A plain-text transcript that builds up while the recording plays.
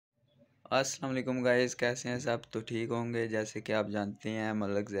अस्सलाम वालेकुम गाइस, कैसे हैं सब? तो ठीक होंगे। जैसे कि आप जानते हैं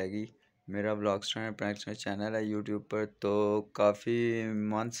मलक जैगी मेरा व्लॉगस्टर प्रोडक्शन चैनल है यूट्यूब पर। तो काफ़ी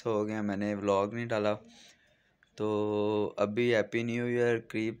मंथ्स हो गए हैं मैंने व्लॉग नहीं डाला। तो अभी हैप्पी न्यू ईयर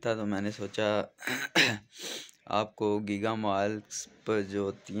करीब था तो मैंने सोचा आपको गीगा मॉल्स पर जो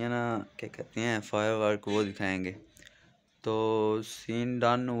होती है ना, क्या कहते हैं, फायरवर्क, वो दिखाएंगे। तो सीन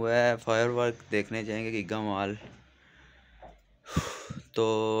डन हुआ है, फायरवर्क देखने जाएंगे गीगा मॉल। तो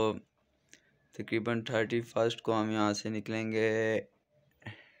तकरीबन 31 को हम यहाँ से निकलेंगे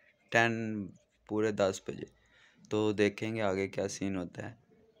 10 पूरे 10 बजे। तो देखेंगे आगे क्या सीन होता है।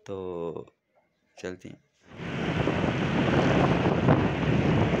 तो चलती हैं।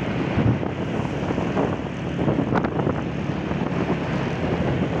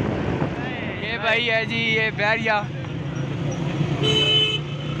 ये भाई है जी, ये बैरिया।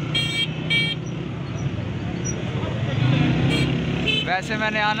 वैसे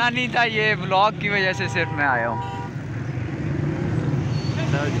मैंने आना नहीं था, ये ब्लॉग की वजह से सिर्फ मैं आया हूँ।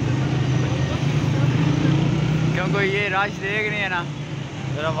 क्योंकि ये राश देख रही है ना,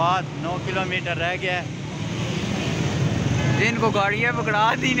 रात 9 किलोमीटर रह गया है। इनको गाड़ियाँ पकड़ा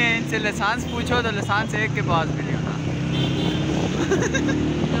दी ने, इनसे लाइसेंस पूछो तो लाइसेंस एक के पास भी नहीं होना।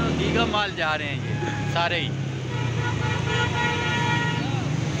 गीगा माल जा रहे हैं ये सारे ही।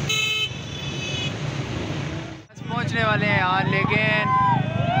 पहुंचने वाले हैं यहाँ, लेकिन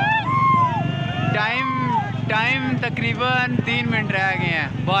टाइम तकरीबन 3 मिनट रह गए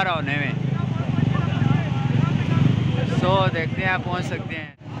हैं 12 होने में। सो देखते हैं पहुंच सकते हैं।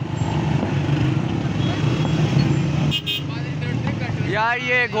 यार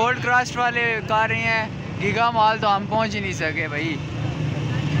ये गोल्ड क्रस्ट वाले कर रहे हैं गीगा माल, तो हम पहुंच ही नहीं सके भाई।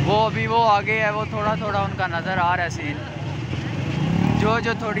 वो अभी वो आगे है, वो थोड़ा थोड़ा उनका नज़र आ रहा है सीन।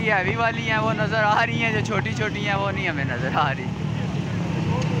 जो थोड़ी हैवी वाली हैं वो नज़र आ रही हैं, जो छोटी छोटी हैं वो नहीं हमें नज़र आ रही।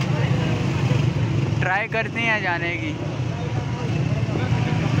 ट्राई करते हैं जाने की।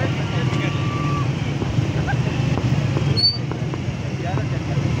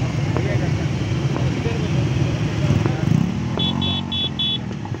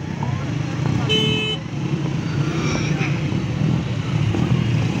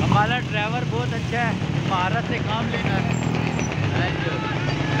 हमारा ड्राइवर बहुत अच्छा है, महारत से काम लेना है।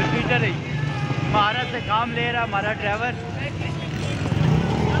 रिपीटर है, महारत से काम ले रहा हमारा ड्राइवर।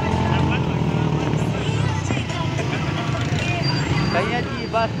 कहीं जी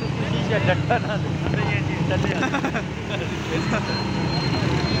बस किसी से डटा ना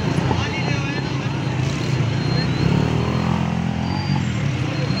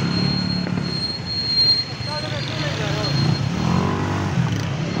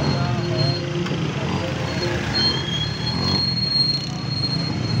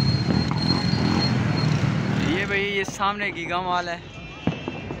ये सामने गीगा माल है।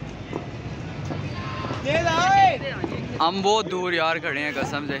 हम बहुत दूर यार खड़े हैं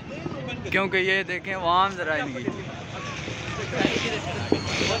कसम से, क्योंकि ये देखें वहाँ ज़रा इनकी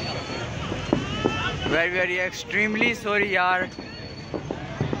वेरी एक्सट्रीमली सॉरी यार।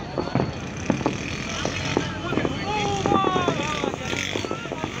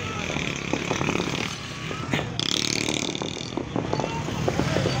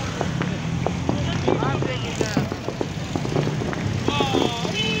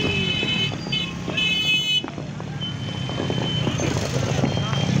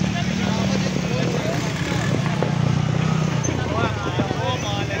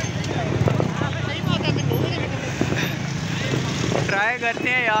 ट्राई करते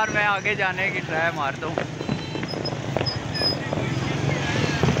हैं यार, मैं आगे जाने की ट्राई मारता हूँ।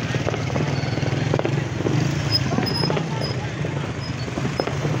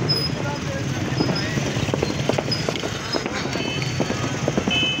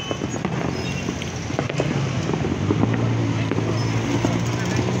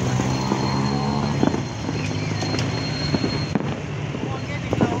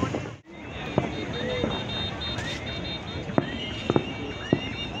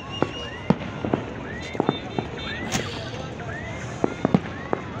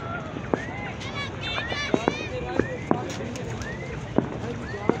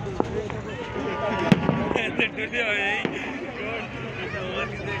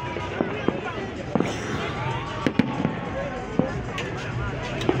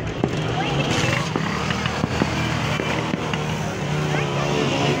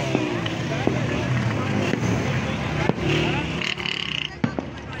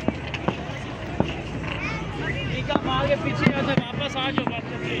 आगे पीछे वापस आ जाओ, बात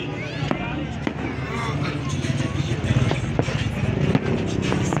करते हैं।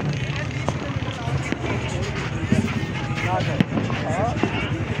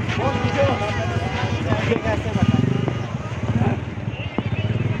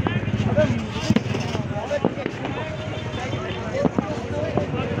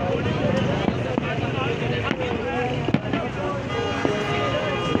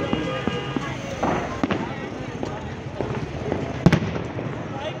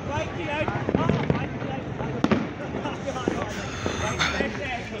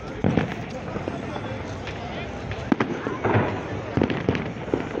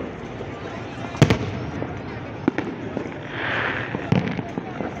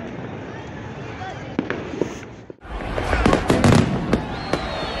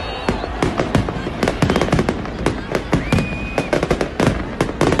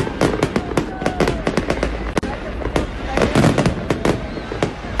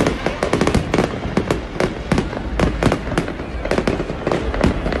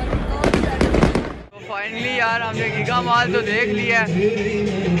 गीगा माल तो देख लिया।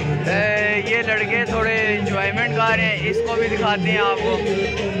 ये लड़के थोड़े इंजॉयमेंट कर रहे हैं, इसको भी दिखाते हैं आपको।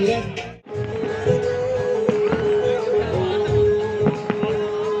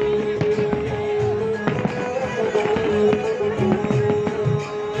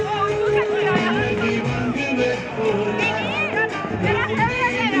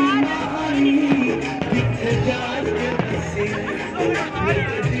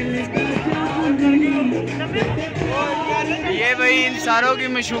 ये भाई इन सारों की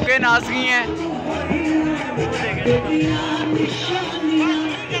मशूक़े नाज़गी हैं।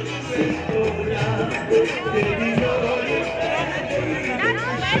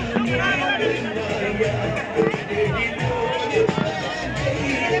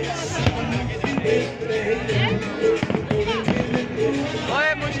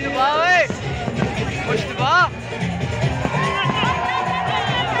 ओए मुश्तबा, ओए मुश्तबा,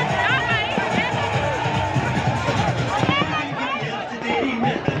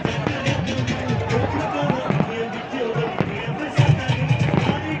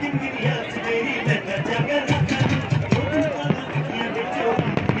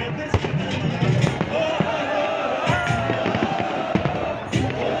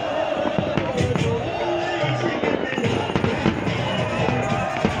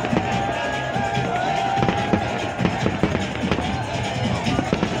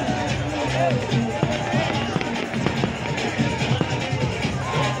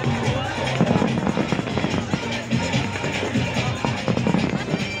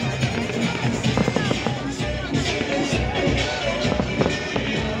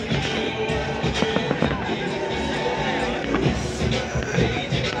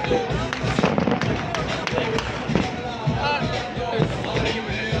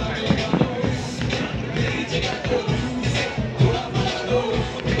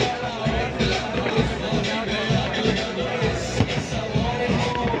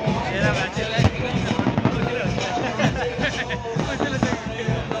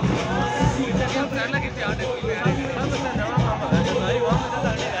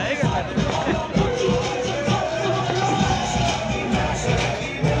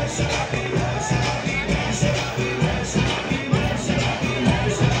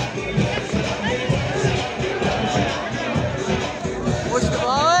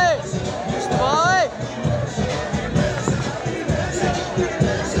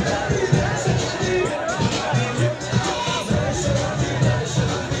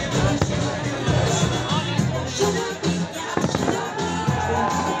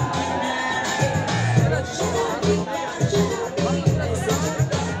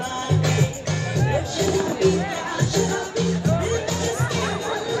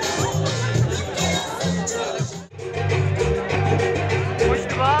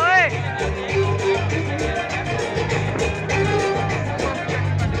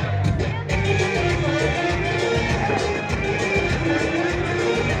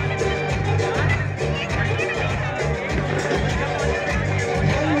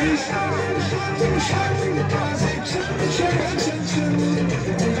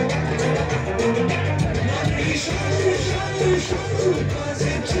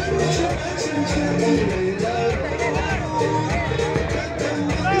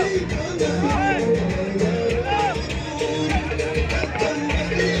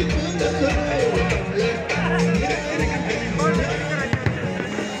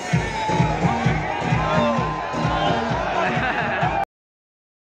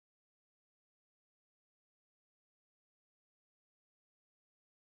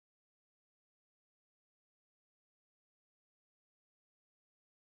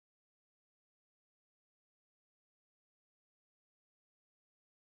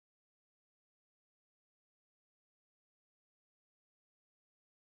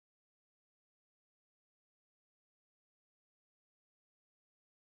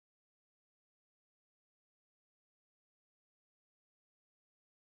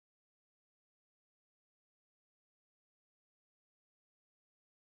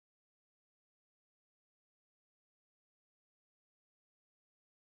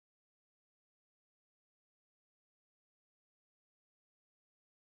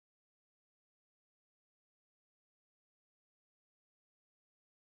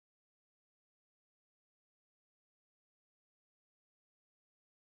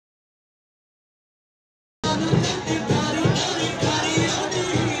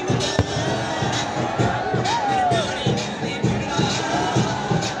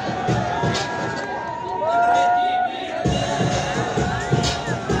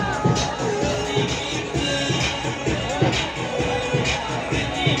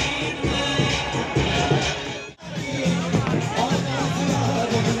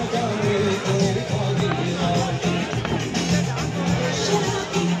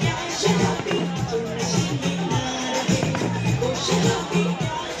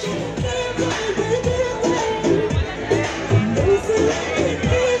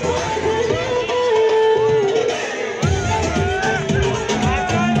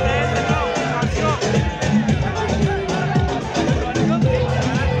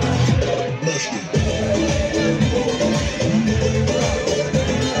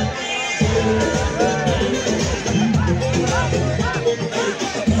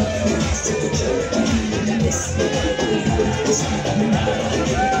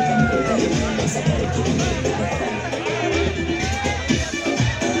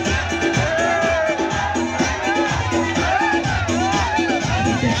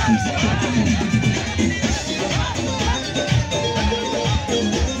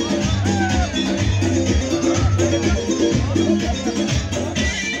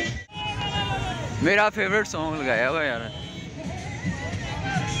 मेरा फेवरेट सॉन्ग लगाया हुआ यार।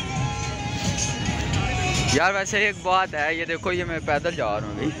 यार वैसे एक बात है, ये देखो ये मैं पैदल जा रहा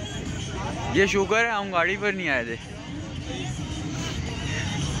हूँ भाई, ये शुक्र है हम गाड़ी पर नहीं आए थे,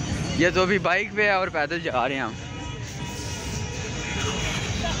 ये तो अभी बाइक पे है और पैदल जा रहे हैं हम।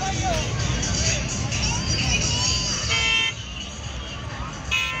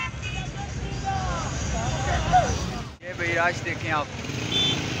 ये भाई राज देखें आप,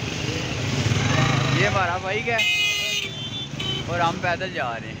 ये हमारा बाइक है और हम पैदल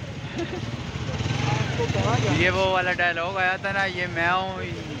जा रहे हैं। ये वो वाला डायलॉग आया था ना, ये मैं हूँ,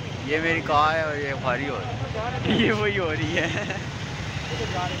 ये मेरी कार है और ये भारी हो रही है, ये वही हो रही है।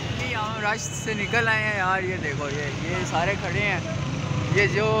 हम रश से निकल आए हैं यार, ये देखो ये सारे खड़े हैं, ये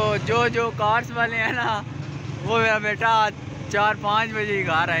जो कार्स वाले हैं ना, वो मेरा बेटा 4-5 बजे ही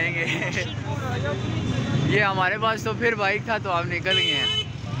घर आएंगे। ये हमारे पास तो फिर बाइक था तो हम निकल गए हैं।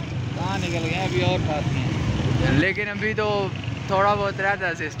 कहाँ निकल गए अभी और पास में, लेकिन अभी तो थोड़ा बहुत रहता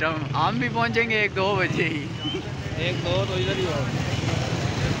है सिस्टम, हम भी पहुंचेंगे 1-2 बजे ही। 1-2 तो इधर ही होगा।